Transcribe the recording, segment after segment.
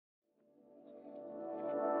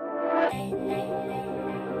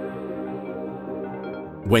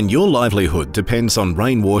When your livelihood depends on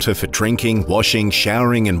rainwater for drinking, washing,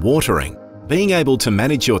 showering and watering, being able to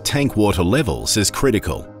manage your tank water levels is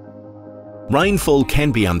critical. Rainfall can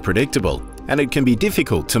be unpredictable, and it can be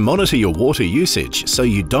difficult to monitor your water usage so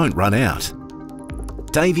you don't run out.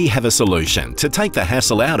 Davey have a solution to take the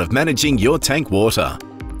hassle out of managing your tank water.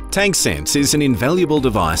 TankSense is an invaluable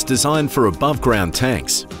device designed for above-ground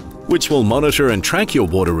tanks, which will monitor and track your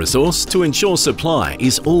water resource to ensure supply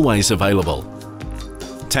is always available.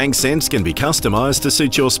 TankSense can be customised to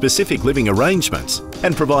suit your specific living arrangements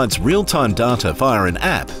and provides real-time data via an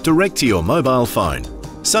app direct to your mobile phone,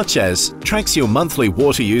 such as tracks your monthly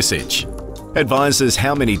water usage, advises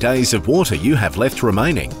how many days of water you have left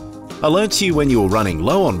remaining, alerts you when you are running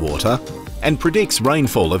low on water, and predicts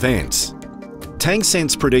rainfall events.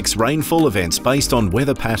 TankSense predicts rainfall events based on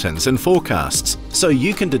weather patterns and forecasts, so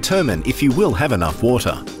you can determine if you will have enough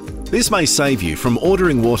water. This may save you from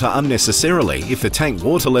ordering water unnecessarily if the tank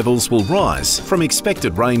water levels will rise from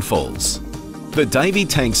expected rainfalls. The Davey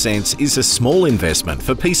TankSense is a small investment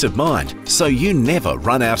for peace of mind, so you never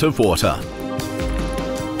run out of water.